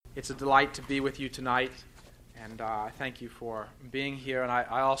It's a delight to be with you tonight, and I thank you for being here, and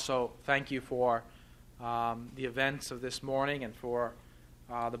I also thank you for the events of this morning and for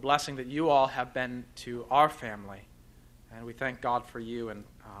the blessing that you all have been to our family. And we thank God for you, and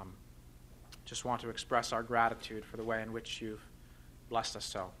just want to express our gratitude for the way in which you've blessed us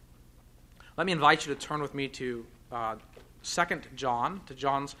so. Let me invite you to turn with me to 2 John, to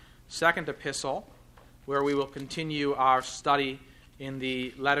John's second epistle, where we will continue our study in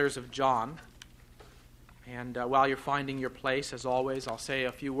the letters of John. And while you're finding your place, as always, I'll say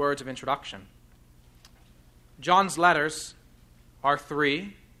a few words of introduction. John's letters are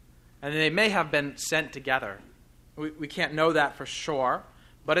three, and they may have been sent together. We can't know that for sure,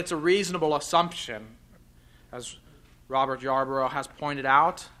 but it's a reasonable assumption, as Robert Yarborough has pointed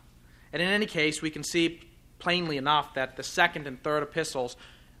out. And in any case, we can see plainly enough that the second and third epistles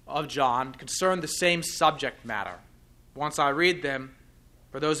of John concern the same subject matter. Once I read them,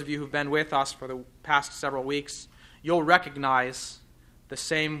 for those of you who've been with us for the past several weeks, you'll recognize the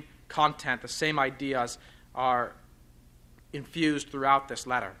same content, the same ideas are infused throughout this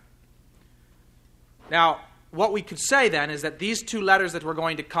letter. Now, what we could say then is that these two letters that we're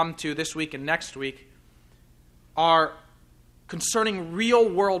going to come to this week and next week are concerning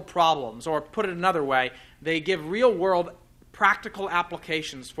real-world problems, or put it another way, they give real-world practical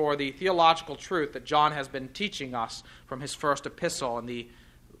applications for the theological truth that John has been teaching us from his first epistle in the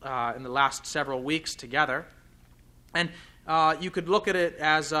last several weeks together. And you could look at it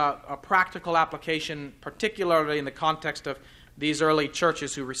as a practical application, particularly in the context of these early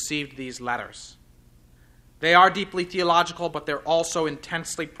churches who received these letters. They are deeply theological, but they're also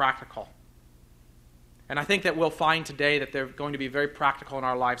intensely practical. And I think that we'll find today that they're going to be very practical in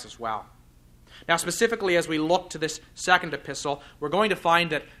our lives as well. Now, specifically, as we look to this second epistle, we're going to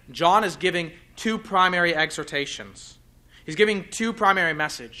find that John is giving two primary exhortations. He's giving two primary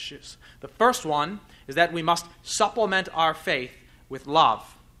messages. The first one is that we must supplement our faith with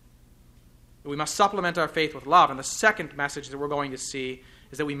love. We must supplement our faith with love. And the second message that we're going to see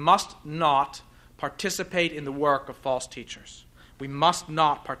is that we must not participate in the work of false teachers. We must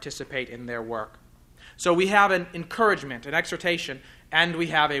not participate in their work. So we have an encouragement, an exhortation, and we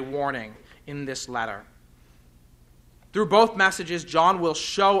have a warning in this letter. Through both messages, John will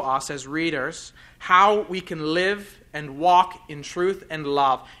show us as readers how we can live and walk in truth and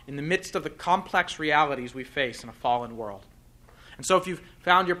love in the midst of the complex realities we face in a fallen world. And so if you've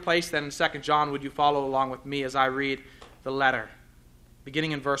found your place then in 2 John, would you follow along with me as I read the letter?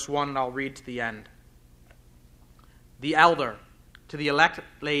 Beginning in verse 1, and I'll read to the end. The elder, to the elect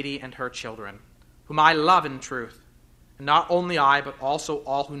lady and her children, whom I love in truth, and not only I, but also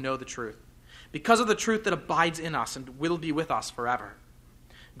all who know the truth, because of the truth that abides in us and will be with us forever.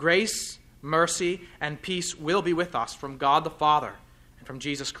 Grace, mercy, and peace will be with us from God the Father and from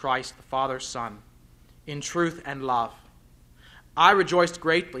Jesus Christ, the Father's Son, in truth and love. I rejoiced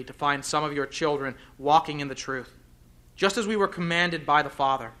greatly to find some of your children walking in the truth, just as we were commanded by the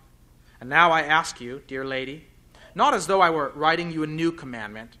Father. And now I ask you, dear lady, not as though I were writing you a new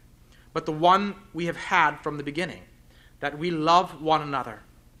commandment, but the one we have had from the beginning, that we love one another.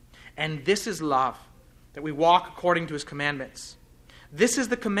 And this is love, that we walk according to his commandments. This is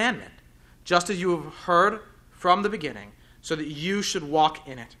the commandment, just as you have heard from the beginning, so that you should walk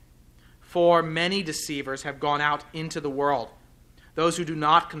in it. For many deceivers have gone out into the world, those who do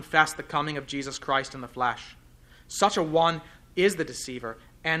not confess the coming of Jesus Christ in the flesh. Such a one is the deceiver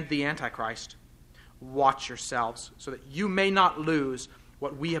and the Antichrist. Watch yourselves, so that you may not lose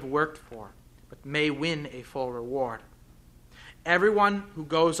what we have worked for, but may win a full reward. Everyone who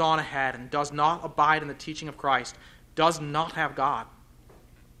goes on ahead and does not abide in the teaching of Christ does not have God.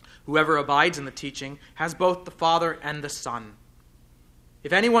 Whoever abides in the teaching has both the Father and the Son.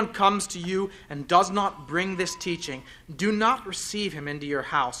 If anyone comes to you and does not bring this teaching, do not receive him into your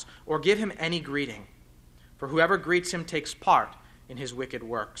house or give him any greeting, for whoever greets him takes part in his wicked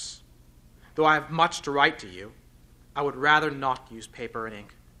works. Though I have much to write to you, I would rather not use paper and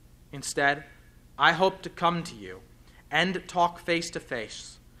ink. Instead, I hope to come to you and talk face to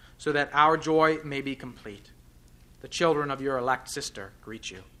face, so that our joy may be complete. The children of your elect sister greet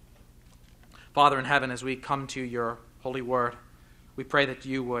you. Father in heaven, as we come to your holy word, we pray that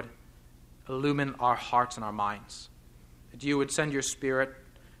you would illumine our hearts and our minds, that you would send your Spirit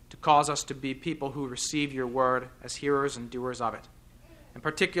to cause us to be people who receive your word as hearers and doers of it. And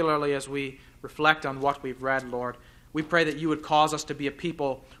particularly as we reflect on what we've read, Lord, we pray that you would cause us to be a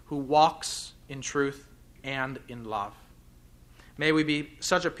people who walks in truth and in love. May we be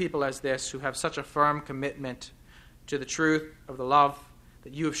such a people as this, who have such a firm commitment to the truth of the love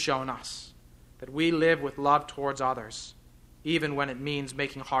that you have shown us, that we live with love towards others, even when it means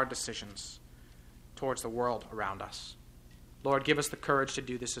making hard decisions towards the world around us. Lord, give us the courage to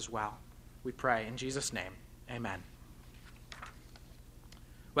do this as well. We pray in Jesus' name. Amen.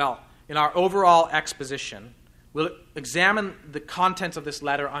 Well, in our overall exposition, we'll examine the contents of this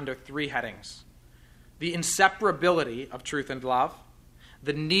letter under three headings: the inseparability of truth and love,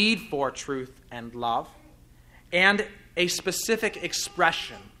 the need for truth and love, and a specific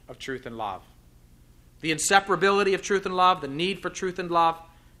expression of truth and love. The inseparability of truth and love, the need for truth and love,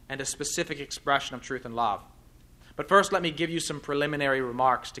 and a specific expression of truth and love. But first, let me give you some preliminary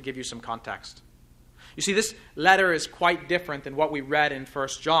remarks to give you some context. You see, this letter is quite different than what we read in 1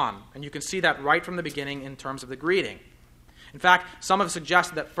 John, and you can see that right from the beginning in terms of the greeting. In fact, some have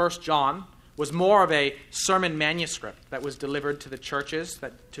suggested that 1 John was more of a sermon manuscript that was delivered to the churches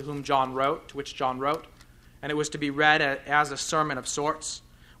to which John wrote, and it was to be read as a sermon of sorts,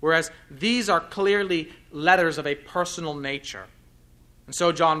 whereas these are clearly letters of a personal nature. And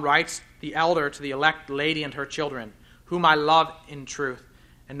so John writes, "The elder to the elect lady and her children, whom I love in truth,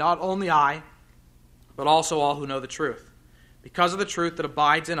 and not only I, but also all who know the truth, because of the truth that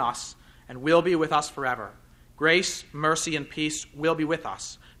abides in us and will be with us forever. Grace, mercy, and peace will be with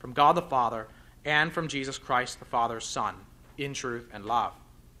us from God the Father and from Jesus Christ, the Father's Son, in truth and love."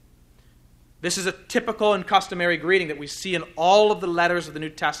 This is a typical and customary greeting that we see in all of the letters of the New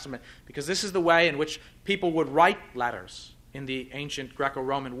Testament, because this is the way in which people would write letters in the ancient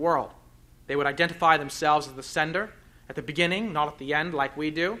Greco-Roman world. They would identify themselves as the sender at the beginning, not at the end like we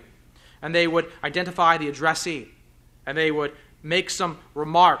do, and they would identify the addressee, and they would make some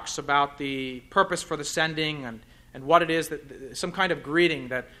remarks about the purpose for the sending and what it is, that some kind of greeting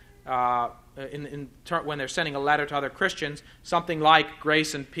that when they're sending a letter to other Christians, something like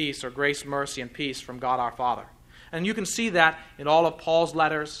grace and peace, or grace, mercy, and peace from God our Father. And you can see that in all of Paul's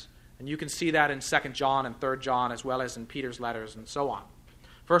letters, and you can see that in 2 John and 3 John, as well as in Peter's letters and so on.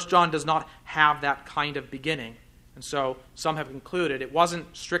 1 John does not have that kind of beginning, and so some have concluded it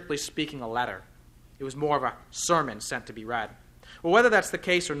wasn't strictly speaking a letter. It was more of a sermon sent to be read. Well, whether that's the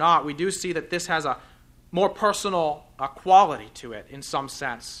case or not, we do see that this has a more personal quality to it in some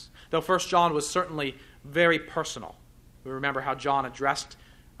sense, though 1 John was certainly very personal. We remember how John addressed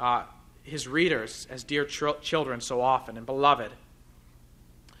his readers as dear children so often and beloved.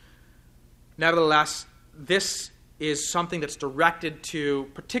 Nevertheless, this is something that's directed to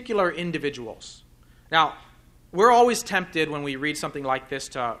particular individuals. Now, we're always tempted when we read something like this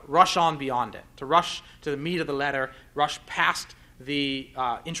to rush on beyond it, to rush to the meat of the letter, rush past the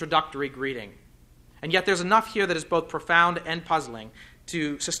introductory greeting. And yet there's enough here that is both profound and puzzling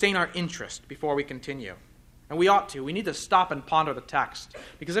to sustain our interest before we continue. And we ought to. We need to stop and ponder the text,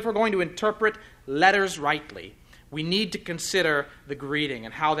 because if we're going to interpret letters rightly, we need to consider the greeting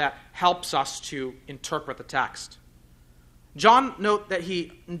and how that helps us to interpret the text. Note that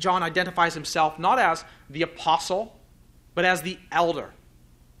John identifies himself not as the apostle, but as the elder.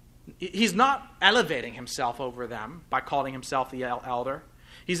 He's not elevating himself over them by calling himself the elder.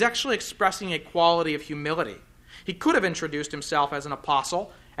 He's actually expressing a quality of humility. He could have introduced himself as an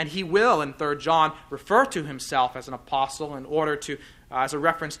apostle, and he will, in 3 John, refer to himself as an apostle in order to, as a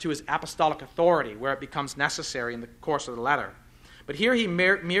reference to his apostolic authority, where it becomes necessary in the course of the letter. But here he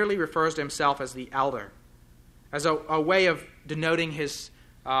merely refers to himself as the elder, as a way of denoting his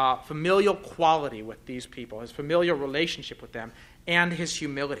familial quality with these people, his familial relationship with them, and his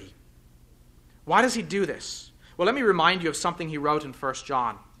humility. Why does he do this? Well, let me remind you of something he wrote in 1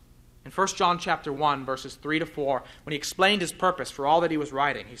 John. In 1 John chapter 1, verses 3 to 4, when he explained his purpose for all that he was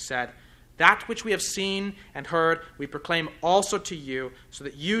writing, he said, "That which we have seen and heard we proclaim also to you, so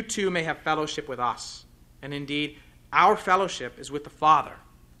that you too may have fellowship with us. And indeed, our fellowship is with the Father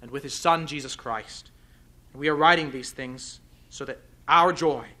and with his Son, Jesus Christ. And we are writing these things so that our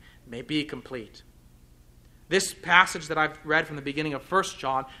joy may be complete." This passage that I've read from the beginning of 1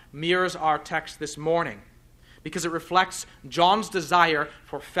 John mirrors our text this morning, because it reflects John's desire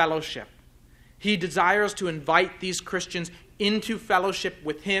for fellowship. He desires to invite these Christians into fellowship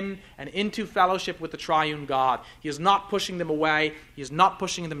with him and into fellowship with the triune God. He is not pushing them away. He is not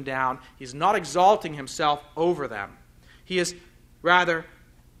pushing them down. He is not exalting himself over them. He is rather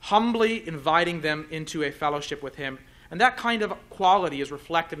humbly inviting them into a fellowship with him. And that kind of quality is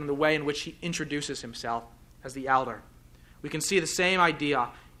reflected in the way in which he introduces himself as the elder. We can see the same idea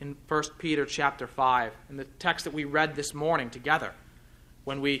in 1 Peter chapter 5, in the text that we read this morning together,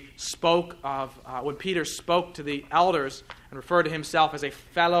 when Peter spoke to the elders and referred to himself as a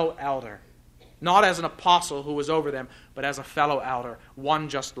fellow elder, not as an apostle who was over them, but as a fellow elder, one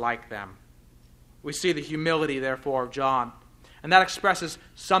just like them. We see the humility, therefore, of John, and that expresses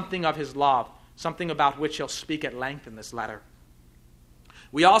something of his love, something about which he'll speak at length in this letter.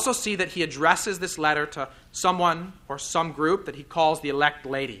 We also see that he addresses this letter to someone or some group that he calls the elect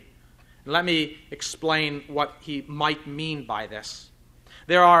lady. And let me explain what he might mean by this.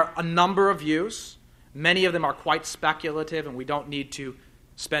 There are a number of views. Many of them are quite speculative, and we don't need to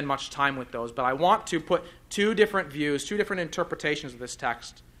spend much time with those. But I want to put two different views, two different interpretations of this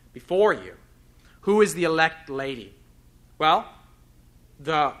text before you. Who is the elect lady? Well,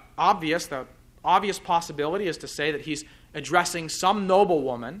 the obvious possibility is to say that he's addressing some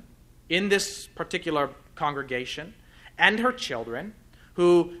noblewoman in this particular congregation and her children,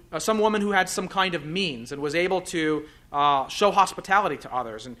 some woman who had some kind of means and was able to show hospitality to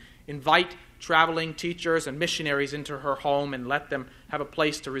others and invite traveling teachers and missionaries into her home and let them have a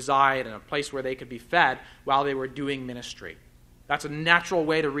place to reside and a place where they could be fed while they were doing ministry. That's a natural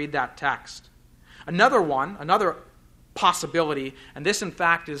way to read that text. Another possibility, and this in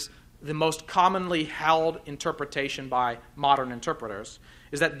fact is the most commonly held interpretation by modern interpreters,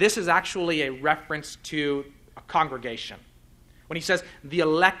 is that this is actually a reference to a congregation. When he says the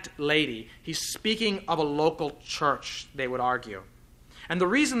elect lady, he's speaking of a local church, they would argue. And the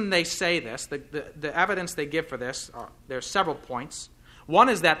reason they say this, the evidence they give for this, there are several points. One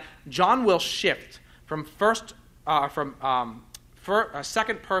is that John will shift from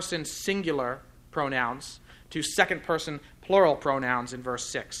second person singular pronouns to second person plural pronouns in verse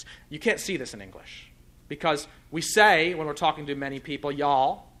 6. You can't see this in English because we say, when we're talking to many people,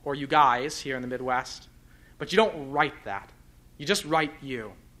 y'all or you guys here in the Midwest, but you don't write that. You just write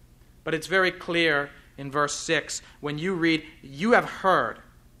you. But it's very clear in verse 6, when you read, you have heard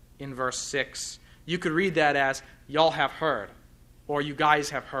in verse 6, you could read that as, y'all have heard, or you guys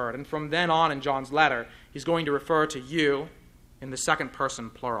have heard. And from then on in John's letter, he's going to refer to you in the second person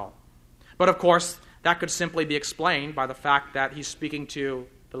plural. But of course, that could simply be explained by the fact that he's speaking to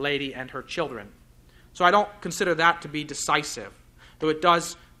the lady and her children. So I don't consider that to be decisive, though it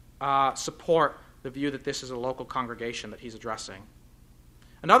does support the view that this is a local congregation that he's addressing.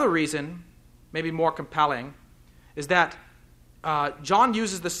 Another reason, maybe more compelling, is that John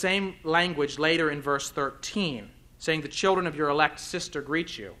uses the same language later in verse 13, saying, the children of your elect sister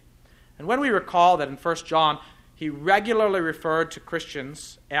greet you. And when we recall that in 1 John, he regularly referred to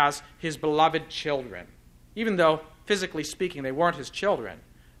Christians as his beloved children, even though, physically speaking, they weren't his children.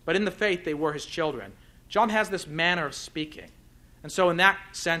 But in the faith, they were his children. John has this manner of speaking. And so in that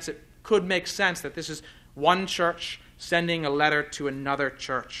sense, it could make sense that this is one church sending a letter to another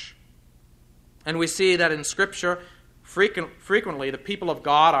church. And we see that in Scripture, frequently the people of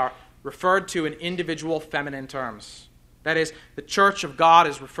God are referred to in individual feminine terms. That is, the church of God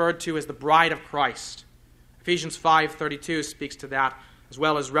is referred to as the bride of Christ. Ephesians 5:32 speaks to that, as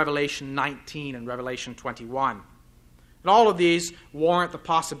well as Revelation 19 and Revelation 21. And all of these warrant the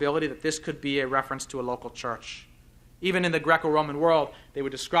possibility that this could be a reference to a local church. Even in the Greco-Roman world, they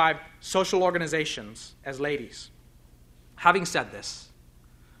would describe social organizations as ladies. Having said this,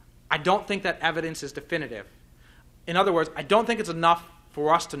 I don't think that evidence is definitive. In other words, I don't think it's enough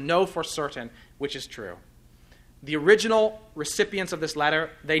for us to know for certain which is true. The original recipients of this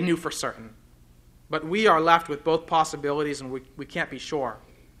letter, they knew for certain. But we are left with both possibilities, and we can't be sure.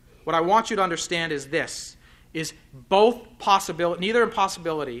 What I want you to understand is this, is neither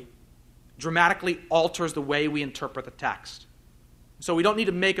impossibility dramatically alters the way we interpret the text. So we don't need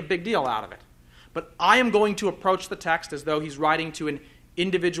to make a big deal out of it. But I am going to approach the text as though he's writing to an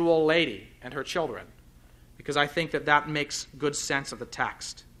individual lady and her children, because I think that makes good sense of the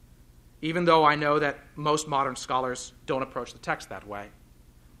text, even though I know that most modern scholars don't approach the text that way.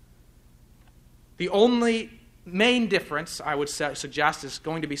 The only main difference, I would suggest, is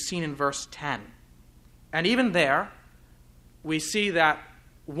going to be seen in verse 10. And even there, we see that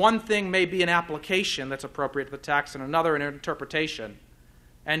one thing may be an application that's appropriate to the text and another an interpretation.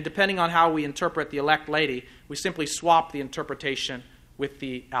 And depending on how we interpret the elect lady, we simply swap the interpretation with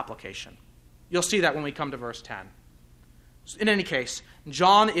the application. You'll see that when we come to verse 10. In any case,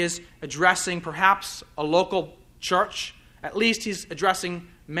 John is addressing perhaps a local church. At least he's addressing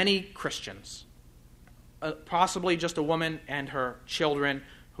many Christians. Possibly just a woman and her children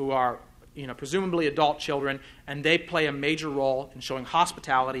who are, presumably adult children, and they play a major role in showing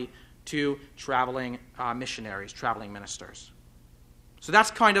hospitality to traveling missionaries, traveling ministers. So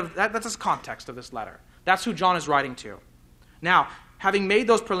that's that's the context of this letter. That's who John is writing to. Now, having made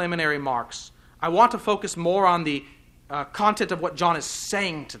those preliminary remarks, I want to focus more on the content of what John is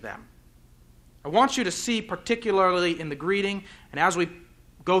saying to them. I want you to see, particularly in the greeting, and as we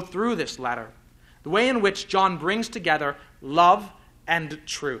go through this letter, the way in which John brings together love and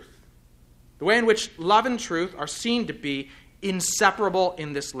truth. The way in which love and truth are seen to be inseparable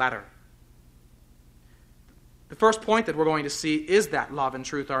in this letter. The first point that we're going to see is that love and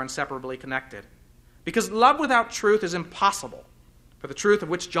truth are inseparably connected. Because love without truth is impossible. For the truth of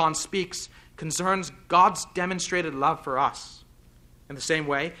which John speaks concerns God's demonstrated love for us. In the same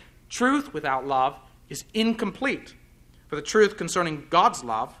way, truth without love is incomplete. For the truth concerning God's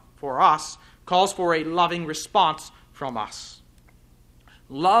love for us calls for a loving response from us.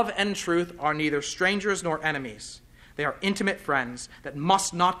 Love and truth are neither strangers nor enemies. They are intimate friends that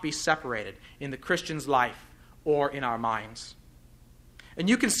must not be separated in the Christian's life or in our minds. And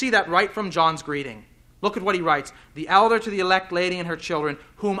you can see that right from John's greeting. Look at what he writes. The elder to the elect lady and her children,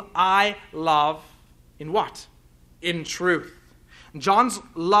 whom I love, in what? In truth. John's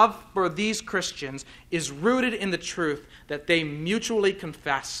love for these Christians is rooted in the truth that they mutually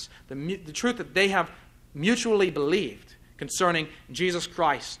confess, the truth that they have mutually believed concerning Jesus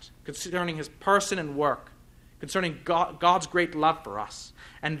Christ, concerning his person and work, concerning God's great love for us.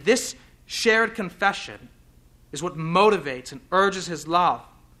 And this shared confession is what motivates and urges his love.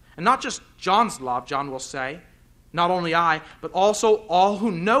 And not just John's love, John will say, not only I, but also all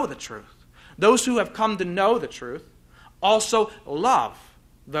who know the truth. Those who have come to know the truth also love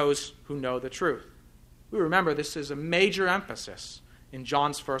those who know the truth. We remember this is a major emphasis in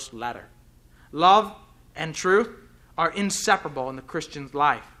John's first letter. Love and truth are inseparable in the Christian's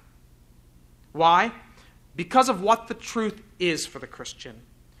life. Why? Because of what the truth is for the Christian.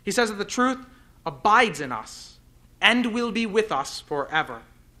 He says that the truth abides in us and will be with us forever.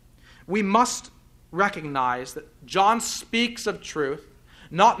 We must recognize that John speaks of truth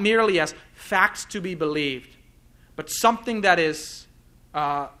not merely as facts to be believed, but something that is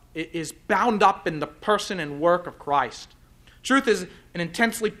bound up in the person and work of Christ. Truth is an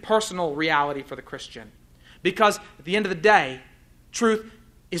intensely personal reality for the Christian, because at the end of the day, truth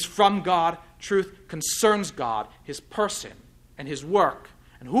is from God. Truth concerns God, his person and his work,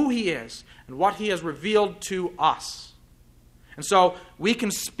 and who he is, and what he has revealed to us. And so we can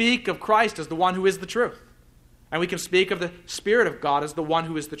speak of Christ as the one who is the truth. And we can speak of the Spirit of God as the one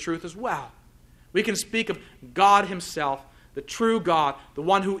who is the truth as well. We can speak of God himself, the true God, the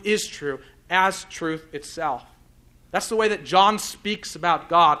one who is true, as truth itself. That's the way that John speaks about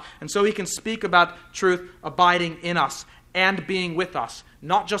God. And so he can speak about truth abiding in us and being with us,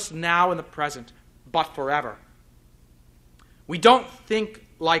 not just now in the present, but forever. We don't think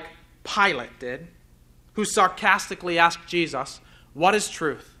like Pilate did, who sarcastically asked Jesus, "What is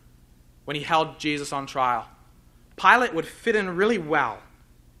truth?" when he held Jesus on trial. Pilate would fit in really well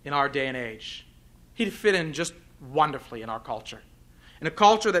in our day and age. He'd fit in just wonderfully in our culture. In a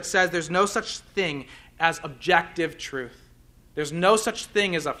culture that says there's no such thing as objective truth. There's no such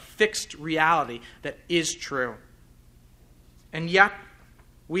thing as a fixed reality that is true. And yet,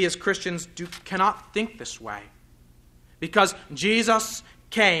 we as Christians cannot think this way. Because Jesus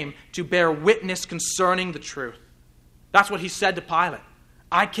came to bear witness concerning the truth. That's what he said to Pilate.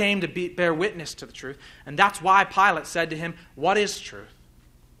 I came to bear witness to the truth. And that's why Pilate said to him, "What is truth?"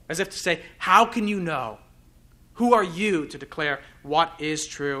 As if to say, how can you know? Who are you to declare what is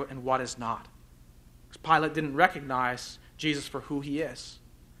true and what is not? Because Pilate didn't recognize Jesus for who he is.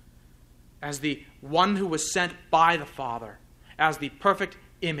 As the one who was sent by the Father, as the perfect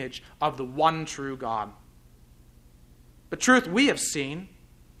image of the one true God. The truth we have seen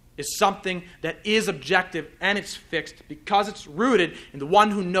is something that is objective and it's fixed because it's rooted in the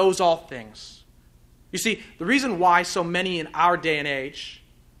one who knows all things. You see, the reason why so many in our day and age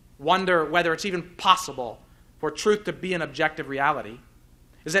wonder whether it's even possible for truth to be an objective reality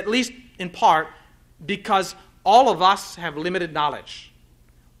is at least in part because all of us have limited knowledge.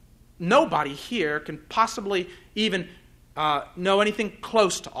 Nobody here can possibly even know anything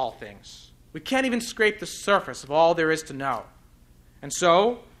close to all things. We can't even scrape the surface of all there is to know. And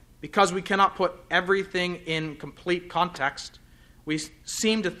so, because we cannot put everything in complete context, we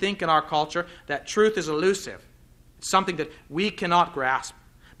seem to think in our culture that truth is elusive. It's something that we cannot grasp.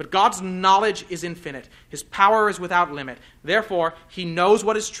 But God's knowledge is infinite. His power is without limit. Therefore, he knows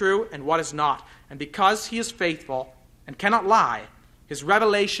what is true and what is not. And because he is faithful and cannot lie, his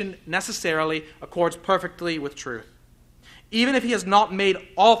revelation necessarily accords perfectly with truth. Even if he has not made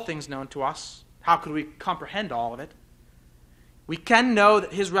all things known to us, how could we comprehend all of it? We can know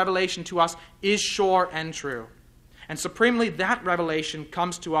that his revelation to us is sure and true. And supremely, that revelation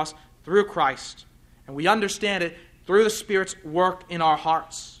comes to us through Christ. And we understand it through the Spirit's work in our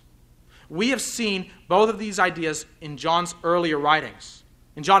hearts. We have seen both of these ideas in John's earlier writings.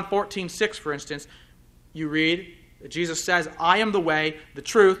 In John 14:6, for instance, you read that Jesus says, "I am the way, the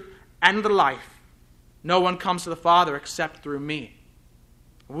truth, and the life. No one comes to the Father except through me."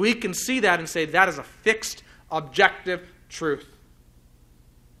 We can see that and say that is a fixed, objective truth.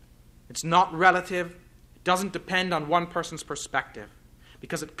 It's not relative. It doesn't depend on one person's perspective,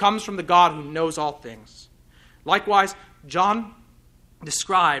 because it comes from the God who knows all things. Likewise, John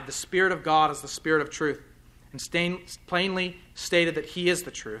described the Spirit of God as the Spirit of truth, and plainly stated that he is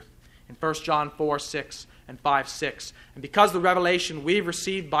the truth in 1 John 4:6 and 5:6. And because the revelation we've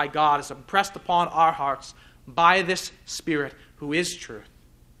received by God is impressed upon our hearts by this Spirit who is truth,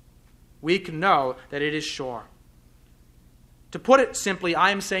 we can know that it is sure. To put it simply,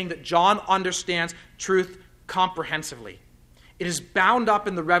 I am saying that John understands truth comprehensively. It is bound up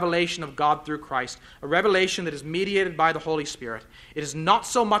in the revelation of God through Christ, a revelation that is mediated by the Holy Spirit. It is not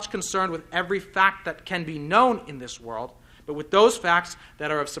so much concerned with every fact that can be known in this world, but with those facts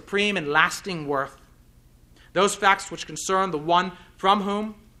that are of supreme and lasting worth. Those facts which concern the one from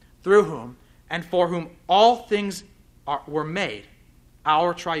whom, through whom, and for whom all things were made,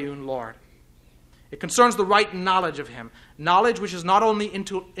 our triune Lord. It concerns the right knowledge of him, knowledge which is not only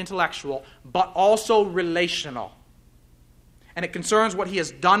intellectual, but also relational. And it concerns what he has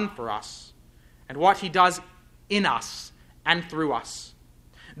done for us and what he does in us and through us.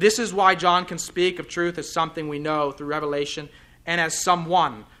 This is why John can speak of truth as something we know through revelation and as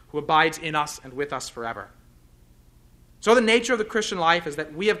someone who abides in us and with us forever. So the nature of the Christian life is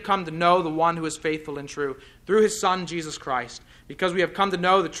that we have come to know the one who is faithful and true through his Son, Jesus Christ, because we have come to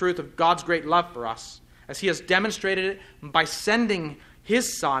know the truth of God's great love for us, as he has demonstrated it by sending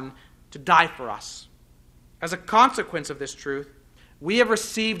his Son to die for us. As a consequence of this truth, we have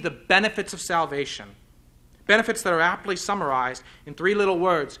received the benefits of salvation, benefits that are aptly summarized in 3 little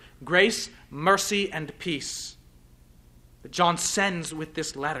words: grace, mercy, and peace, that John sends with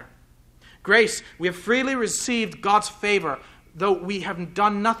this letter. Grace, we have freely received God's favor, though we have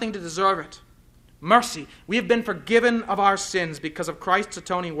done nothing to deserve it. Mercy, we have been forgiven of our sins because of Christ's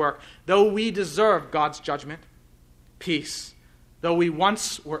atoning work, though we deserve God's judgment. Peace, though we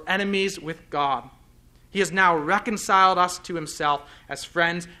once were enemies with God, he has now reconciled us to himself as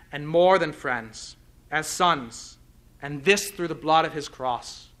friends, and more than friends, as sons, and this through the blood of his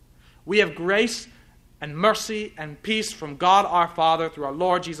cross. We have grace and mercy and peace from God our Father through our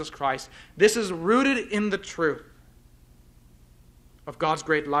Lord Jesus Christ. This is rooted in the truth of God's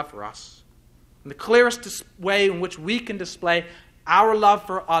great love for us. And the clearest way in which we can display our love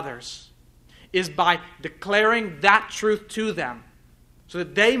for others is by declaring that truth to them, so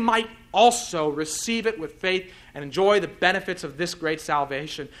that they might also receive it with faith and enjoy the benefits of this great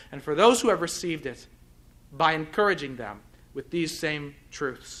salvation. And for those who have received it, by encouraging them with these same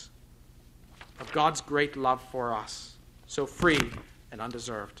truths of God's great love for us, so free and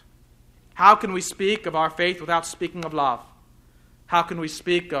undeserved. How can we speak of our faith without speaking of love? How can we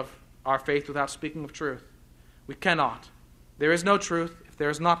speak of our faith without speaking of truth? We cannot. There is no truth if there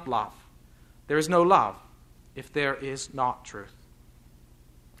is not love. There is no love if there is not truth.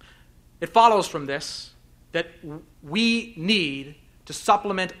 It follows from this that we need to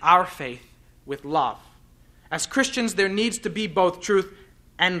supplement our faith with love. As Christians, there needs to be both truth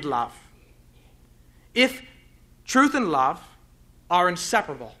and love. If truth and love are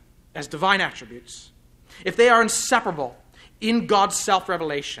inseparable as divine attributes, if they are inseparable in God's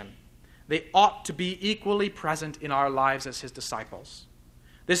self-revelation, they ought to be equally present in our lives as his disciples.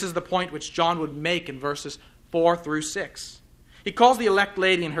 This is the point which John would make in verses 4 through 6. He calls the elect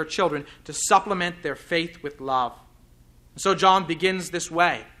lady and her children to supplement their faith with love. And so John begins this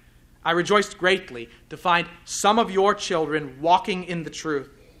way: I rejoiced greatly to find some of your children walking in the truth,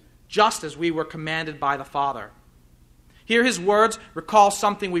 just as we were commanded by the Father. Here his words recall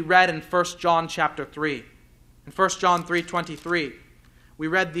something we read in 1 John chapter 3. In 1 John 3:23, we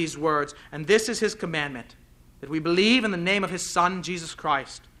read these words, and this is his commandment, that we believe in the name of his Son, Jesus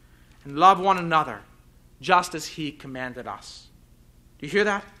Christ, and love one another, just as he commanded us. Do you hear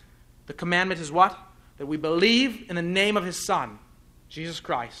that? The commandment is what? That we believe in the name of his Son, Jesus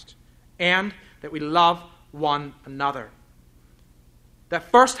Christ, and that we love one another.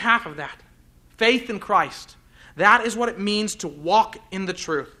 That first half of that, faith in Christ, that is what it means to walk in the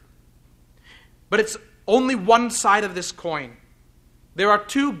truth. But it's only one side of this coin. There are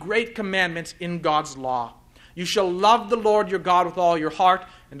 2 great commandments in God's law. You shall love the Lord your God with all your heart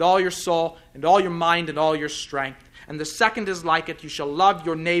and all your soul and all your mind and all your strength. And the second is like it: you shall love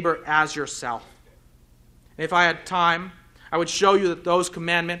your neighbor as yourself. And if I had time, I would show you that those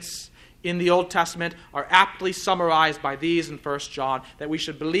commandments in the Old Testament are aptly summarized by these in 1 John, that we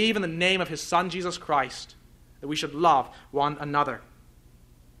should believe in the name of his Son, Jesus Christ, that we should love one another.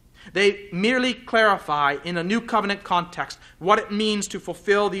 They merely clarify in a new covenant context what it means to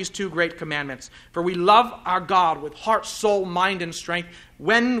fulfill these 2 great commandments. For we love our God with heart, soul, mind, and strength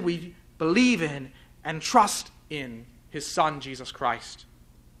when we believe in and trust in his Son, Jesus Christ.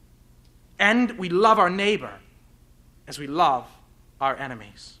 And we love our neighbor as we love our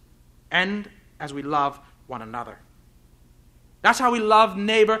enemies. And as we love one another. That's how we love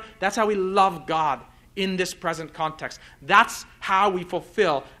neighbor. That's how we love God in this present context. That's how we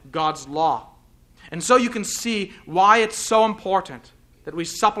fulfill God's law. And so you can see why it's so important that we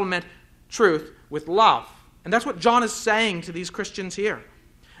supplement truth with love. And that's what John is saying to these Christians here.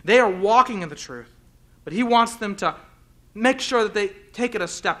 They are walking in the truth, but he wants them to make sure that they take it a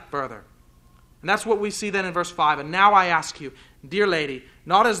step further. And that's what we see then in verse 5. And now I ask you, dear lady,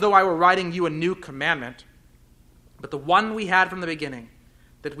 not as though I were writing you a new commandment, but the one we had from the beginning,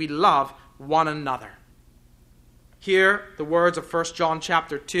 that we love one another. Here, the words of 1 John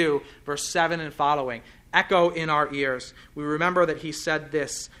chapter 2, verse 7 and following, echo in our ears. We remember that he said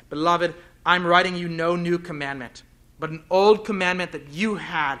this, Beloved, I'm writing you no new commandment, but an old commandment that you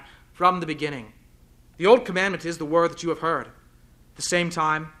had from the beginning. The old commandment is the word that you have heard. At the same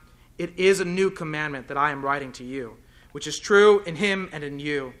time, it is a new commandment that I am writing to you, which is true in him and in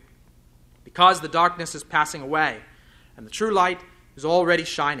you, because the darkness is passing away, and the true light is already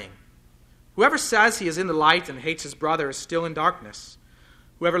shining. Whoever says he is in the light and hates his brother is still in darkness.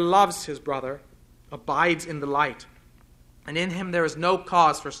 Whoever loves his brother abides in the light, and in him there is no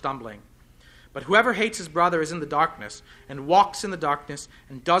cause for stumbling. But whoever hates his brother is in the darkness, and walks in the darkness,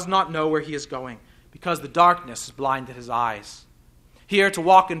 and does not know where he is going, because the darkness has blinded his eyes. Here, to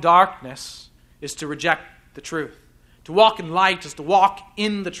walk in darkness is to reject the truth. To walk in light is to walk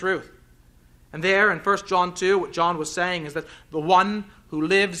in the truth. And there in 1 John 2, what John was saying is that the one who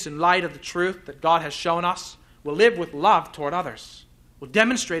lives in light of the truth that God has shown us will live with love toward others, will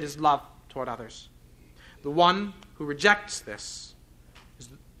demonstrate his love toward others. The one who rejects this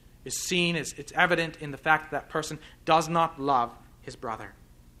is seen as it's evident in the fact that person does not love his brother.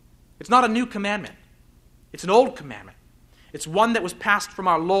 It's not a new commandment. It's an old commandment. It's one that was passed from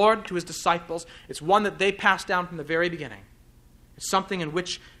our Lord to his disciples. It's one that they passed down from the very beginning. It's something in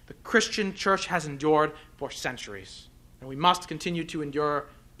which the Christian church has endured for centuries. And we must continue to endure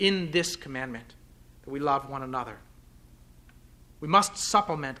in this commandment, that we love one another. We must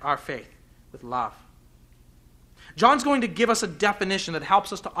supplement our faith with love. John's going to give us a definition that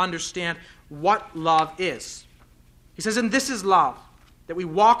helps us to understand what love is. He says, and this is love, that we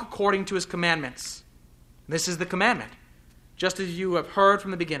walk according to his commandments. This is the commandment, just as you have heard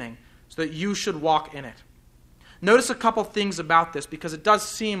from the beginning, so that you should walk in it. Notice a couple things about this, because it does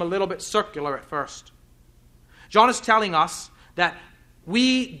seem a little bit circular at first. John is telling us that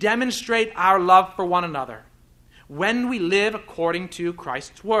we demonstrate our love for one another when we live according to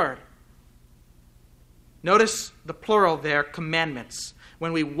Christ's word. Notice the plural there, commandments.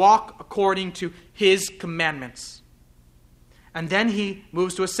 When we walk according to his commandments. And then he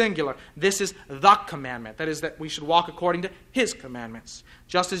moves to a singular. This is the commandment. That is, that we should walk according to his commandments,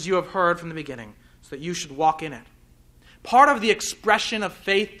 just as you have heard from the beginning, so that you should walk in it. Part of the expression of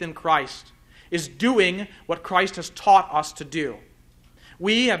faith in Christ is doing what Christ has taught us to do.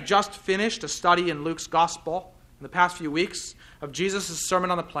 We have just finished a study in Luke's Gospel in the past few weeks of Jesus' Sermon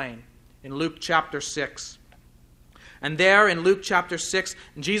on the Plain in Luke chapter 6. And there in Luke chapter 6,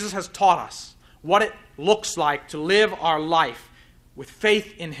 Jesus has taught us what it looks like to live our life with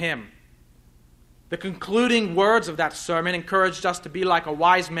faith in him. The concluding words of that sermon encouraged us to be like a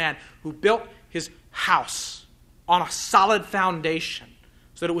wise man who built his house on a solid foundation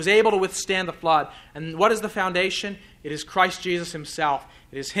so that it was able to withstand the flood. And what is the foundation? It is Christ Jesus himself.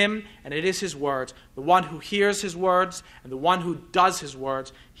 It is him and it is his words. The one who hears his words and the one who does his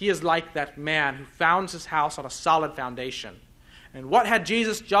words. He is like that man who founds his house on a solid foundation. And what had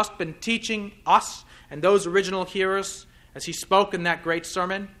Jesus just been teaching us and those original hearers as he spoke in that great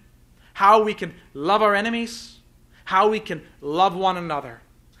sermon? How we can love our enemies, how we can love one another,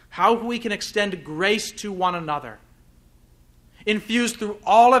 how we can extend grace to one another. Infused through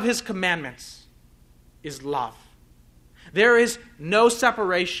all of his commandments is love. There is no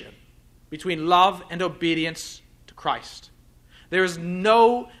separation between love and obedience to Christ. There is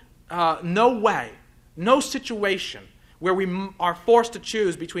no way, no situation where we are forced to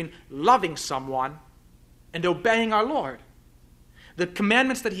choose between loving someone and obeying our Lord. The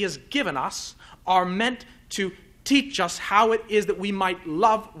commandments that he has given us are meant to teach us how it is that we might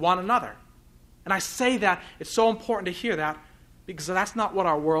love one another. And I say that, it's so important to hear that, because that's not what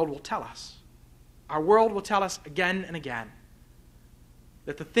our world will tell us. Our world will tell us again and again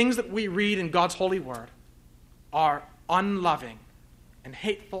that the things that we read in God's holy word are unloving and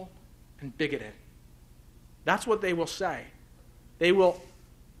hateful and bigoted. That's what they will say. They will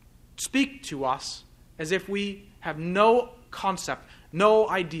speak to us as if we have no concept, no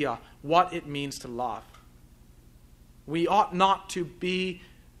idea what it means to love. We ought not to be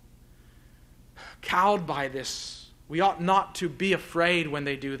cowed by this. We ought not to be afraid when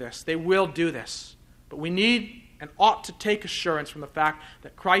they do this. They will do this. But we need and ought to take assurance from the fact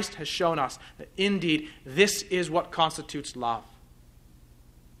that Christ has shown us that indeed this is what constitutes love.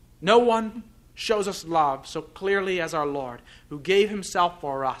 No one shows us love so clearly as our Lord, who gave himself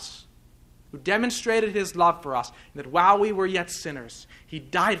for us, who demonstrated his love for us, and that while we were yet sinners, he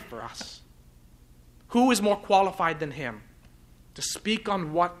died for us. Who is more qualified than him to speak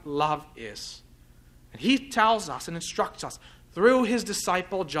on what love is? And he tells us and instructs us through his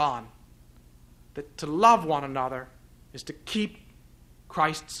disciple John that to love one another is to keep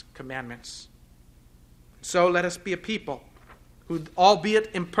Christ's commandments. So let us be a people who,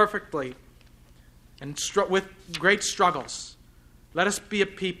 albeit imperfectly and with great struggles, let us be a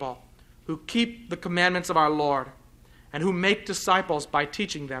people who keep the commandments of our Lord and who make disciples by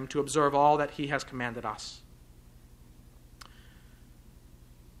teaching them to observe all that he has commanded us.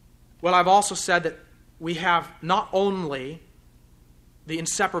 Well, I've also said that we have not only the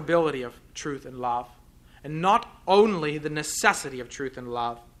inseparability of truth and love, and not only the necessity of truth and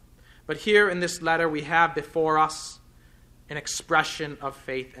love, but here in this letter we have before us an expression of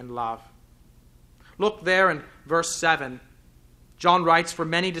faith and love. Look there in verse 7. John writes, "For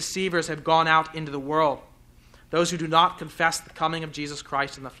many deceivers have gone out into the world, those who do not confess the coming of Jesus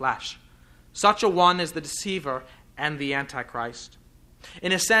Christ in the flesh. Such a one is the deceiver and the Antichrist."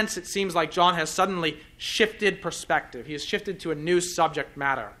 In a sense, it seems like John has suddenly shifted perspective. He has shifted to a new subject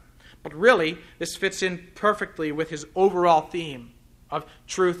matter. But really, this fits in perfectly with his overall theme of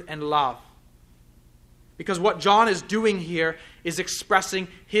truth and love. Because what John is doing here is expressing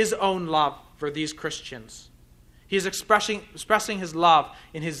his own love for these Christians. He is expressing his love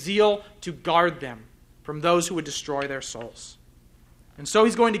in his zeal to guard them from those who would destroy their souls. And so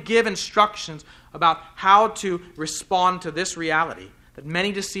he's going to give instructions about how to respond to this reality, that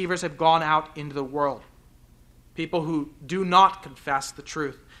many deceivers have gone out into the world. People who do not confess the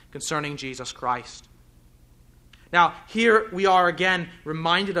truth concerning Jesus Christ. Now, here we are again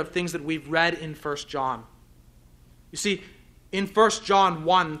reminded of things that we've read in 1 John. You see, in 1 John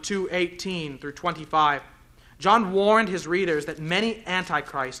 1, 2:18 through 25, John warned his readers that many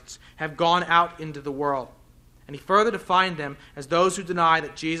antichrists have gone out into the world. And he further defined them as those who deny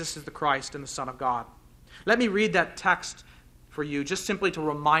that Jesus is the Christ and the Son of God. Let me read that text for you, just simply to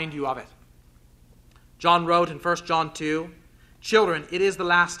remind you of it. John wrote in 1 John 2, "Children, it is the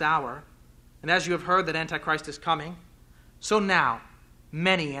last hour, and as you have heard that Antichrist is coming, so now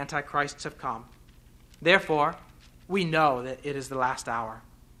many Antichrists have come. Therefore, we know that it is the last hour.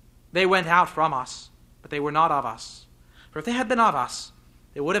 They went out from us, but they were not of us. For if they had been of us,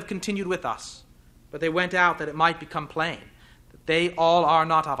 they would have continued with us. But they went out that it might become plain that they all are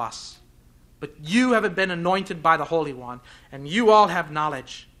not of us. But you have been anointed by the Holy One, and you all have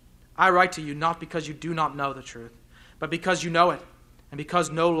knowledge. I write to you not because you do not know the truth, but because you know it, and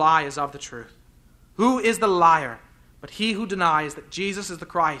because no lie is of the truth. Who is the liar but he who denies that Jesus is the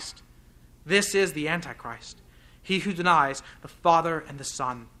Christ? This is the Antichrist, he who denies the Father and the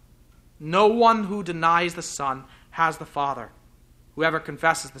Son. No one who denies the Son has the Father. Whoever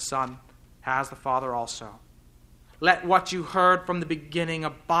confesses the Son has the Father also. Let what you heard from the beginning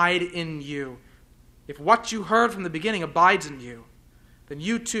abide in you. If what you heard from the beginning abides in you, then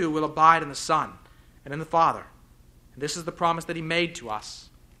you too will abide in the Son and in the Father. And this is the promise that he made to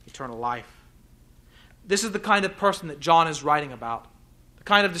us, eternal life." This is the kind of person that John is writing about, the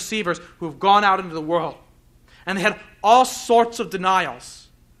kind of deceivers who have gone out into the world. And they had all sorts of denials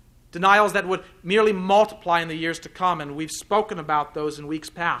that would merely multiply in the years to come, and we've spoken about those in weeks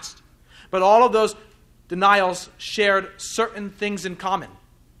past. But all of those denials shared certain things in common.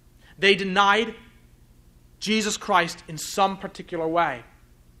 They denied Jesus Christ in some particular way.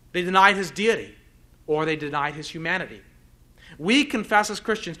 They denied his deity, or they denied his humanity. We confess as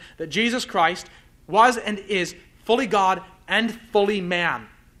Christians that Jesus Christ was and is fully God and fully man.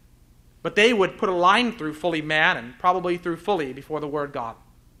 But they would put a line through fully man and probably through fully before the word God.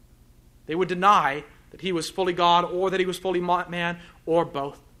 They would deny that he was fully God or that he was fully man or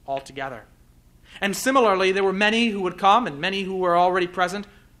both altogether. And similarly, there were many who would come and many who were already present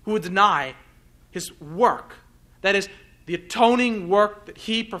who would deny his work. That is, the atoning work that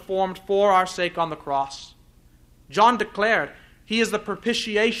he performed for our sake on the cross. John declared he is the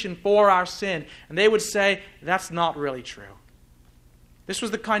propitiation for our sin. And they would say, that's not really true. This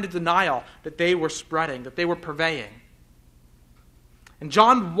was the kind of denial that they were spreading, that they were purveying. And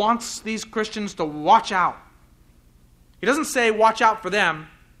John wants these Christians to watch out. He doesn't say watch out for them.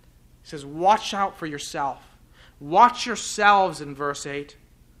 He says watch out for yourself. Watch yourselves in verse 8,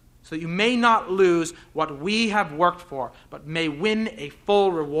 so that you may not lose what we have worked for, but may win a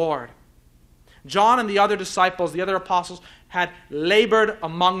full reward. John and the other disciples, the other apostles, had labored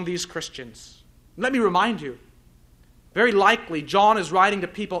among these Christians. Let me remind you, very likely John is writing to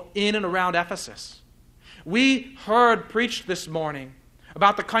people in and around Ephesus. We heard preached this morning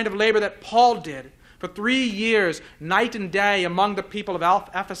about the kind of labor that Paul did for 3 years, night and day, among the people of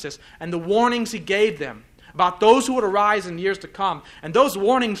Ephesus, and the warnings he gave them about those who would arise in years to come. And those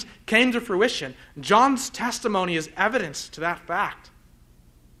warnings came to fruition. John's testimony is evidence to that fact.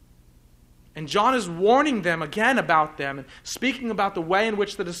 And John is warning them again about them and speaking about the way in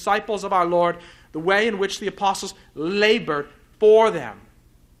which the disciples of our Lord, the way in which the apostles labored for them.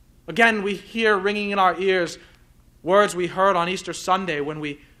 Again, we hear ringing in our ears words we heard on Easter Sunday when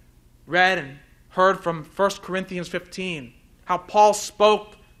we read and heard from 1 Corinthians 15, how Paul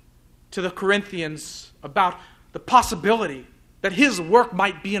spoke to the Corinthians about the possibility that his work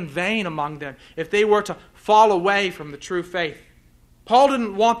might be in vain among them if they were to fall away from the true faith. Paul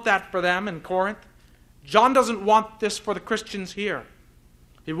didn't want that for them in Corinth. John doesn't want this for the Christians here.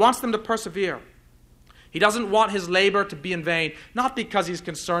 He wants them to persevere. He doesn't want his labor to be in vain, not because he's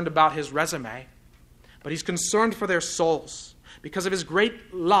concerned about his resume, but he's concerned for their souls because of his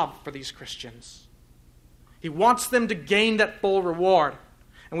great love for these Christians. He wants them to gain that full reward.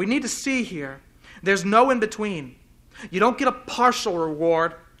 And we need to see here, there's no in between. You don't get a partial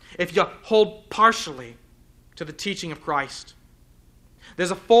reward if you hold partially to the teaching of Christ.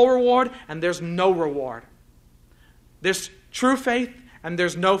 There's a full reward and there's no reward. There's true faith and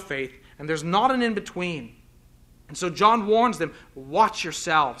there's no faith. And there's not an in-between. And so John warns them, watch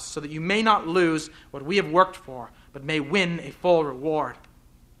yourselves so that you may not lose what we have worked for, but may win a full reward.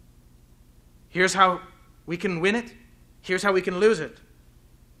 Here's how we can win it. Here's how we can lose it.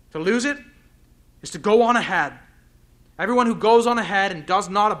 To lose it is to go on ahead. Everyone who goes on ahead and does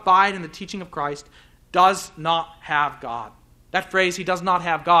not abide in the teaching of Christ does not have God. That phrase, he does not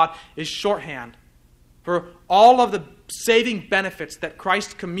have God, is shorthand for all of the saving benefits that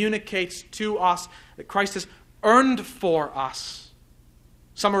Christ communicates to us, that Christ has earned for us,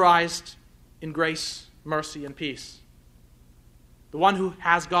 summarized in grace, mercy, and peace. The one who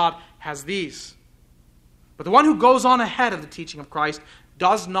has God has these. But the one who goes on ahead of the teaching of Christ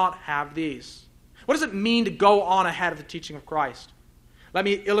does not have these. What does it mean to go on ahead of the teaching of Christ? Let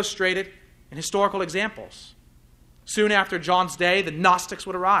me illustrate it in historical examples. Soon after John's day, the Gnostics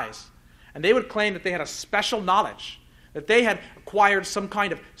would arise. And they would claim that they had a special knowledge, that they had acquired some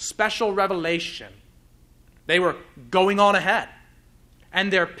kind of special revelation. They were going on ahead.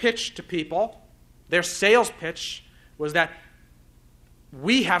 And their pitch to people, their sales pitch, was that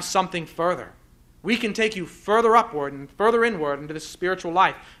we have something further. We can take you further upward and further inward into this spiritual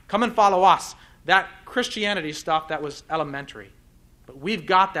life. Come and follow us. That Christianity stuff, that was elementary. But we've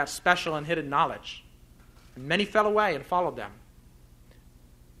got that special and hidden knowledge. And many fell away and followed them.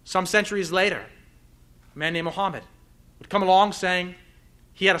 Some centuries later, a man named Muhammad would come along saying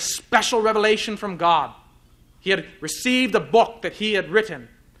he had a special revelation from God. He had received a book that he had written,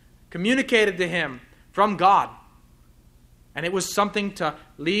 communicated to him from God. And it was something to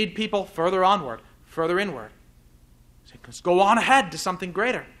lead people further onward, further inward. So let's go on ahead to something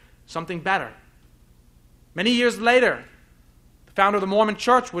greater, something better. Many years later, the founder of the Mormon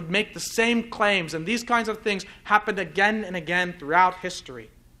Church would make the same claims, and these kinds of things happened again and again throughout history.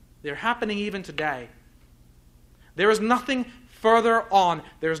 They're happening even today. There is nothing further on.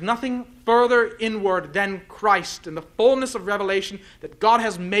 There is nothing further inward than Christ and the fullness of revelation that God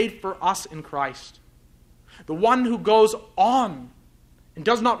has made for us in Christ. The one who goes on and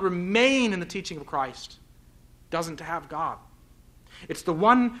does not remain in the teaching of Christ doesn't have God. It's the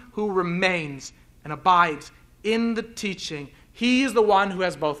one who remains and abides in the teaching. He is the one who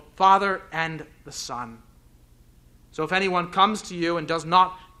has both Father and the Son. So if anyone comes to you and does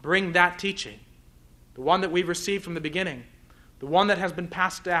not bring that teaching, the one that we've received from the beginning, the one that has been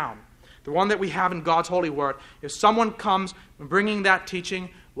passed down, the one that we have in God's holy word, if someone comes bringing that teaching,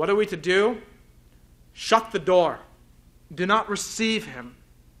 what are we to do? Shut the door. Do not receive him.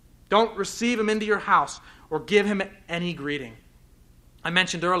 Don't receive him into your house or give him any greeting. I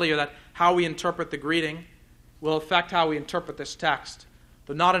mentioned earlier that how we interpret the greeting will affect how we interpret this text,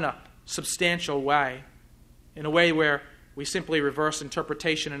 though not in a substantial way, in a way where we simply reverse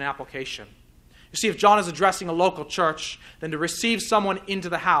interpretation and application. You see, if John is addressing a local church, then to receive someone into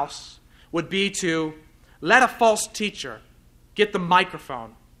the house would be to let a false teacher get the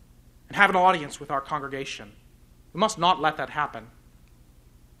microphone and have an audience with our congregation. We must not let that happen.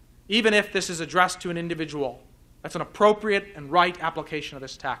 Even if this is addressed to an individual, that's an appropriate and right application of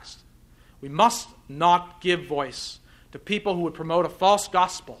this text. We must not give voice to people who would promote a false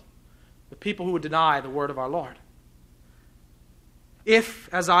gospel, the people who would deny the word of our Lord. If,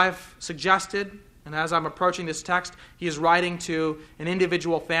 as I've suggested, and as I'm approaching this text, he is writing to an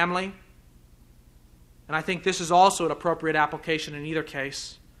individual family, and I think this is also an appropriate application in either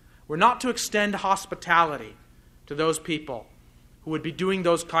case, we're not to extend hospitality to those people who would be doing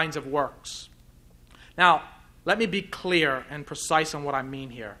those kinds of works. Now, let me be clear and precise on what I mean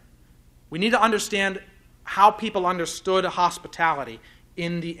here. We need to understand how people understood hospitality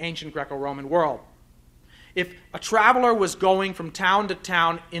in the ancient Greco-Roman world. If a traveler was going from town to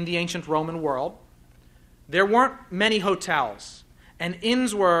town in the ancient Roman world, there weren't many hotels, and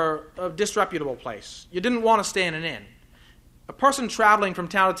inns were a disreputable place. You didn't want to stay in an inn. A person traveling from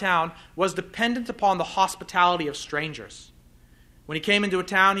town to town was dependent upon the hospitality of strangers. When he came into a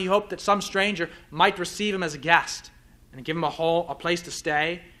town, he hoped that some stranger might receive him as a guest and give him a place to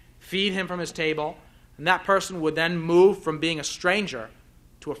stay, feed him from his table, and that person would then move from being a stranger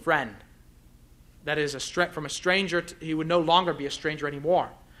to a friend. That is, from a stranger, he would no longer be a stranger anymore.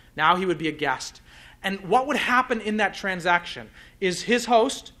 Now he would be a guest. And what would happen in that transaction is his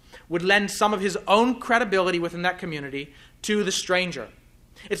host would lend some of his own credibility within that community to the stranger.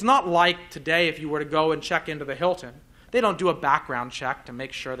 It's not like today if you were to go and check into the Hilton. They don't do a background check to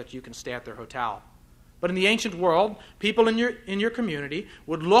make sure that you can stay at their hotel. But in the ancient world, people in your community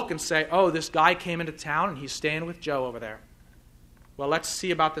would look and say, oh, this guy came into town and he's staying with Joe over there. Well, let's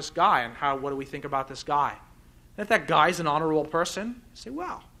see about this guy and what do we think about this guy. And if that guy's an honorable person, say,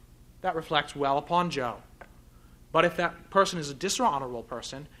 well, that reflects well upon Joe. But if that person is a dishonorable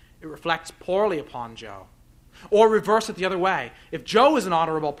person, it reflects poorly upon Joe. Or reverse it the other way. If Joe is an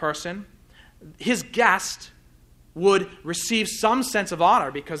honorable person, his guest would receive some sense of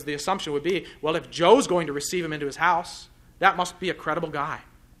honor because the assumption would be, well, if Joe's going to receive him into his house, that must be a credible guy.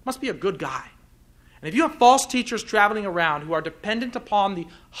 Must be a good guy. And if you have false teachers traveling around who are dependent upon the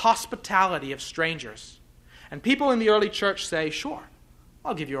hospitality of strangers, and people in the early church say, sure,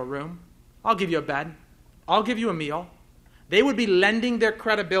 I'll give you a room, I'll give you a bed, I'll give you a meal, they would be lending their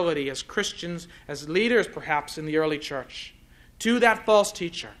credibility as Christians, as leaders perhaps in the early church, to that false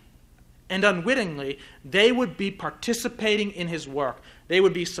teacher. And unwittingly, they would be participating in his work. They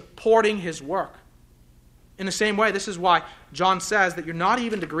would be supporting his work. In the same way, this is why John says that you're not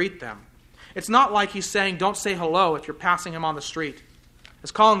even to greet them. It's not like he's saying don't say hello if you're passing him on the street.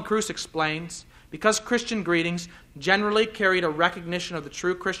 As Colin Kruse explains, because Christian greetings generally carried a recognition of the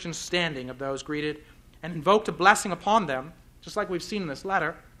true Christian standing of those greeted and invoked a blessing upon them, just like we've seen in this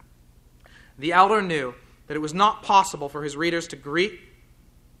letter, the elder knew that it was not possible for his readers to greet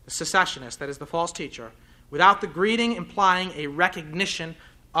the secessionist, that is the false teacher, without the greeting implying a recognition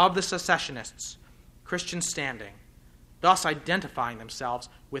of the secessionists' Christian standing, thus identifying themselves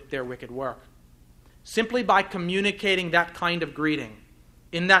with their wicked work. Simply by communicating that kind of greeting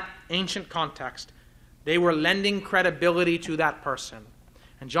in that ancient context, they were lending credibility to that person.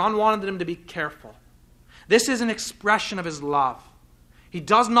 And John wanted them to be careful. This is an expression of his love. He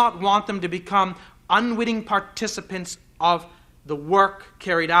does not want them to become unwitting participants of the work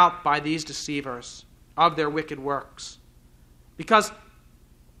carried out by these deceivers, of their wicked works. Because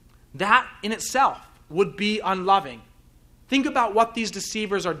that in itself would be unloving. Think about what these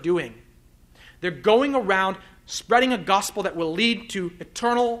deceivers are doing. They're going around spreading a gospel that will lead to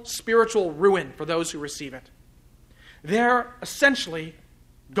eternal spiritual ruin for those who receive it. They're essentially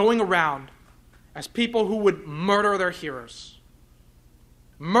going around as people who would murder their hearers,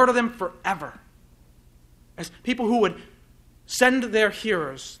 murder them forever, as people who would send their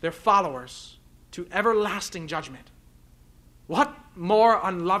hearers, their followers, to everlasting judgment. What more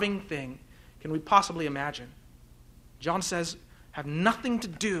unloving thing can we possibly imagine? John says, have nothing to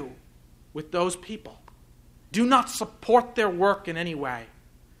do with those people. Do not support their work in any way.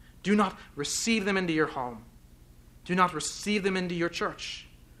 Do not receive them into your home. Do not receive them into your church.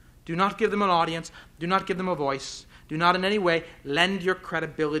 Do not give them an audience. Do not give them a voice. Do not in any way lend your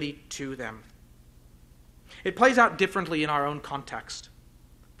credibility to them. It plays out differently in our own context.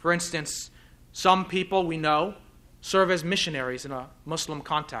 For instance, some people we know serve as missionaries in a Muslim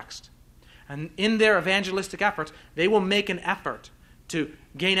context. And in their evangelistic efforts, they will make an effort to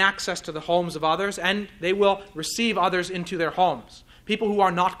gain access to the homes of others, and they will receive others into their homes, people who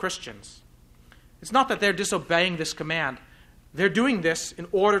are not Christians. It's not that they're disobeying this command. They're doing this in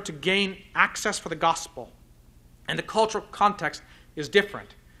order to gain access for the gospel. And the cultural context is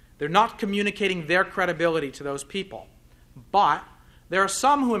different. They're not communicating their credibility to those people. But there are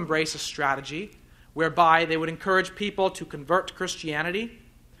some who embrace a strategy whereby they would encourage people to convert to Christianity,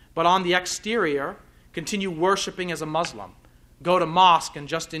 but on the exterior, continue worshiping as a Muslim. Go to mosque and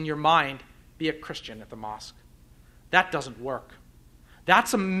just in your mind, be a Christian at the mosque. That doesn't work.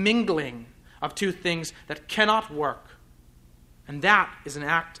 That's a mingling of two things that cannot work. And that is an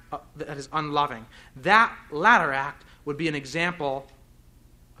act that is unloving. That latter act would be an example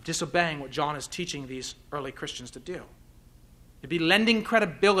of disobeying what John is teaching these early Christians to do. It'd be lending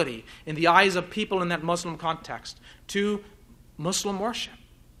credibility in the eyes of people in that Muslim context to Muslim worship.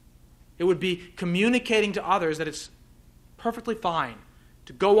 It would be communicating to others that it's perfectly fine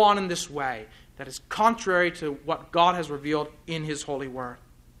to go on in this way that is contrary to what God has revealed in His holy word.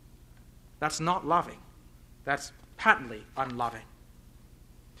 That's not loving. That's patently unloving.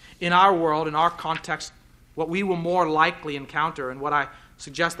 In our world, in our context, what we will more likely encounter, and what I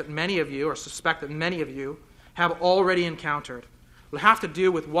suggest that many of you, or suspect that many of you, have already encountered, will have to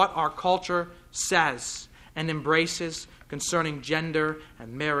do with what our culture says and embraces concerning gender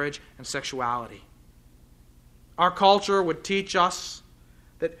and marriage and sexuality. Our culture would teach us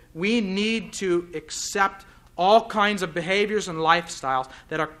that we need to accept all kinds of behaviors and lifestyles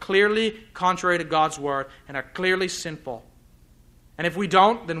that are clearly contrary to God's word and are clearly sinful. And if we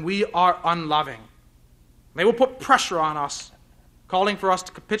don't, then we are unloving. They will put pressure on us, calling for us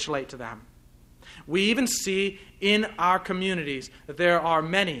to capitulate to them. We even see in our communities that there are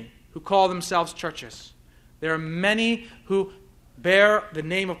many who call themselves churches. There are many who bear the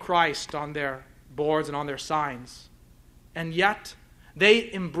name of Christ on their boards and on their signs. And yet,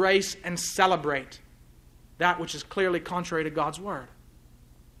 they embrace and celebrate that which is clearly contrary to God's word.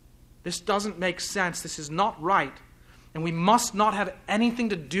 This doesn't make sense. This is not right. And we must not have anything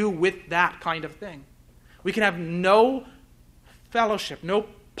to do with that kind of thing. We can have no fellowship, no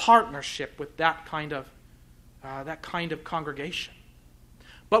partnership with that kind of congregation.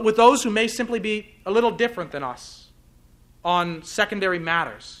 But with those who may simply be a little different than us on secondary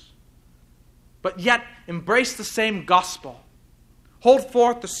matters, but yet embrace the same gospel, hold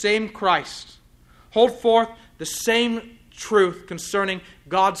forth the same Christ, hold forth the same truth concerning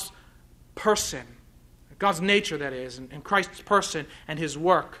God's person, God's nature, that is, and Christ's person and His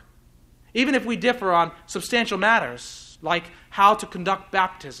work. Even if we differ on substantial matters, like how to conduct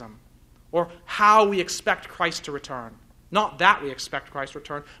baptism, or how we expect Christ to return. Not that we expect Christ to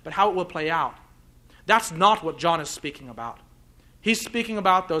return, but how it will play out. That's not what John is speaking about. He's speaking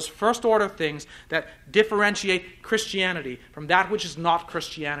about those first-order things that differentiate Christianity from that which is not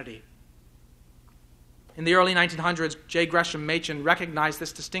Christianity. In the early 1900s, J. Gresham Machen recognized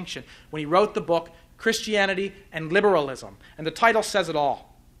this distinction when he wrote the book Christianity and Liberalism, and the title says it all.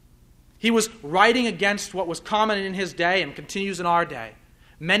 He was writing against what was common in his day and continues in our day.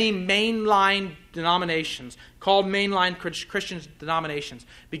 Many mainline denominations, called mainline Christian denominations,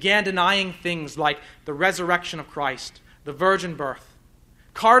 began denying things like the resurrection of Christ, the virgin birth,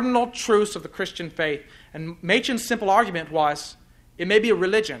 cardinal truths of the Christian faith. And Machen's simple argument was, it may be a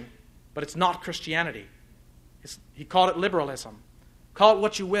religion, but it's not Christianity. He called it liberalism. Call it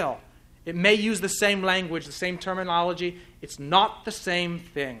what you will. It may use the same language, the same terminology. It's not the same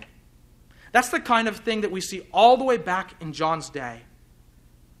thing. That's the kind of thing that we see all the way back in John's day.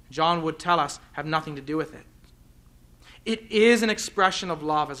 John would tell us have nothing to do with it. It is an expression of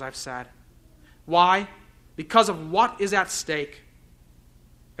love, as I've said. Why? Because of what is at stake.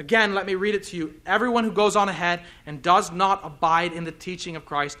 Again, let me read it to you. Everyone who goes on ahead and does not abide in the teaching of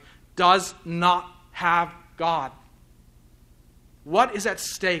Christ does not have God. What is at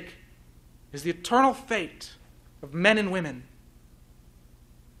stake is the eternal fate of men and women.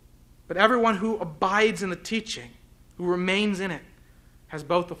 But everyone who abides in the teaching, who remains in it, has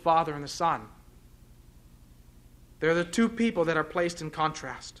both the Father and the Son. They're the two people that are placed in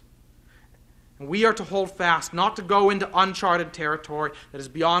contrast. And we are to hold fast, not to go into uncharted territory that is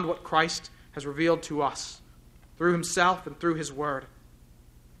beyond what Christ has revealed to us through Himself and through His Word.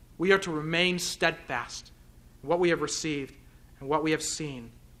 We are to remain steadfast in what we have received and what we have seen,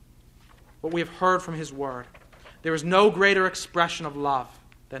 what we have heard from His Word. There is no greater expression of love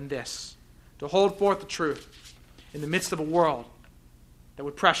than this, to hold forth the truth in the midst of a world that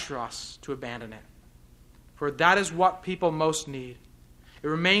would pressure us to abandon it. For that is what people most need. It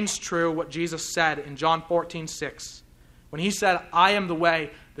remains true what Jesus said in John 14:6, when He said, I am the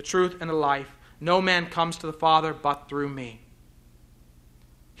way, the truth, and the life. No man comes to the Father but through me.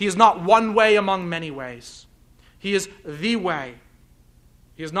 He is not one way among many ways. He is the way.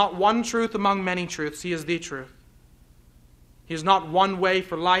 He is not one truth among many truths. He is the truth. He is not one way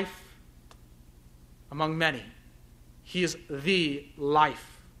for life among many. He is the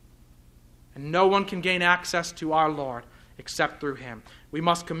life. And no one can gain access to our Lord except through Him. We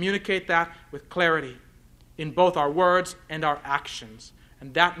must communicate that with clarity in both our words and our actions.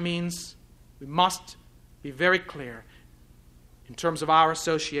 And that means we must be very clear in terms of our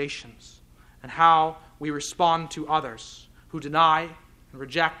associations and how we respond to others who deny and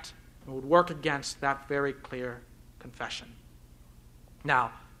reject and would work against that very clear confession.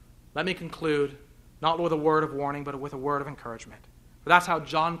 Now, let me conclude not with a word of warning, but with a word of encouragement. For that's how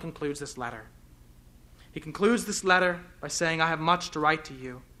John concludes this letter. He concludes this letter by saying, I have much to write to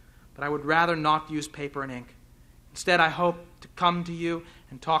you, but I would rather not use paper and ink. Instead, I hope to come to you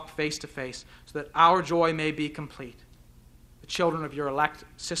and talk face to face so that our joy may be complete. The children of your elect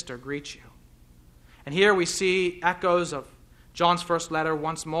sister greet you. And here we see echoes of John's first letter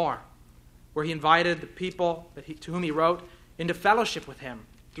once more, where he invited the people to whom he wrote into fellowship with him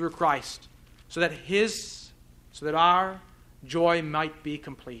through Christ, so that our joy might be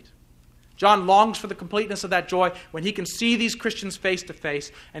complete. John longs for the completeness of that joy when he can see these Christians face to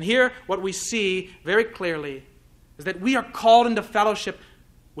face. And here what we see very clearly is that we are called into fellowship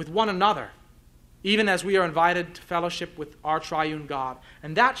with one another, even as we are invited to fellowship with our triune God.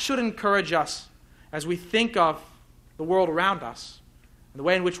 And that should encourage us as we think of the world around us and the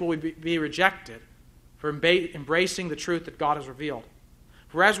way in which we'll be rejected for embracing the truth that God has revealed.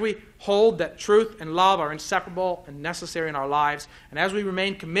 For as we hold that truth and love are inseparable and necessary in our lives, and as we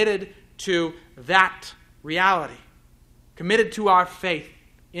remain committed to that reality, committed to our faith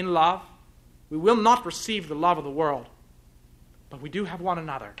in love, we will not receive the love of the world, but we do have one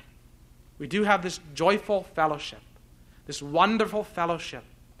another. We do have this joyful fellowship, this wonderful fellowship,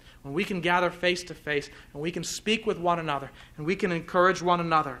 when we can gather face to face, and we can speak with one another, and we can encourage one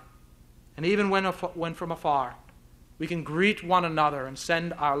another. And even when from afar, we can greet one another and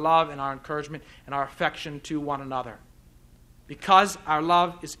send our love and our encouragement and our affection to one another. Because our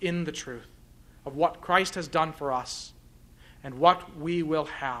love is in the truth of what Christ has done for us and what we will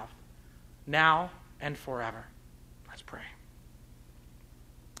have now and forever. Let's pray.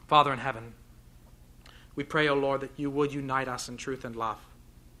 Father in heaven, we pray, O Lord, that you would unite us in truth and love.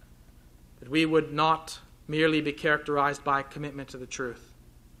 That we would not merely be characterized by commitment to the truth,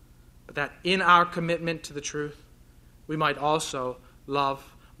 but that in our commitment to the truth, we might also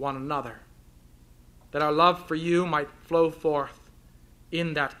love one another. That our love for you might flow forth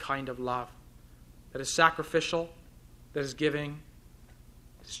in that kind of love that is sacrificial, that is giving,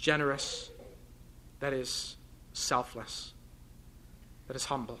 that is generous, that is selfless, that is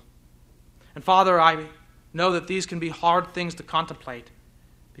humble. And Father, I know that these can be hard things to contemplate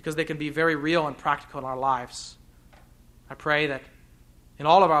because they can be very real and practical in our lives. I pray that in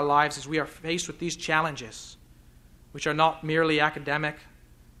all of our lives, as we are faced with these challenges, which are not merely academic,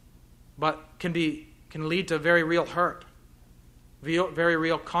 but can lead to very real hurt, very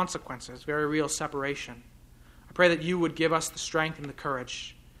real consequences, very real separation. I pray that you would give us the strength and the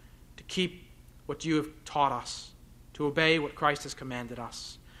courage to keep what you have taught us, to obey what Christ has commanded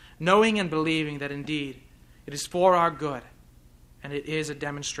us, knowing and believing that indeed it is for our good and it is a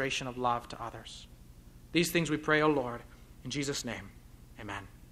demonstration of love to others. These things we pray, O Lord, in Jesus' name. Amen.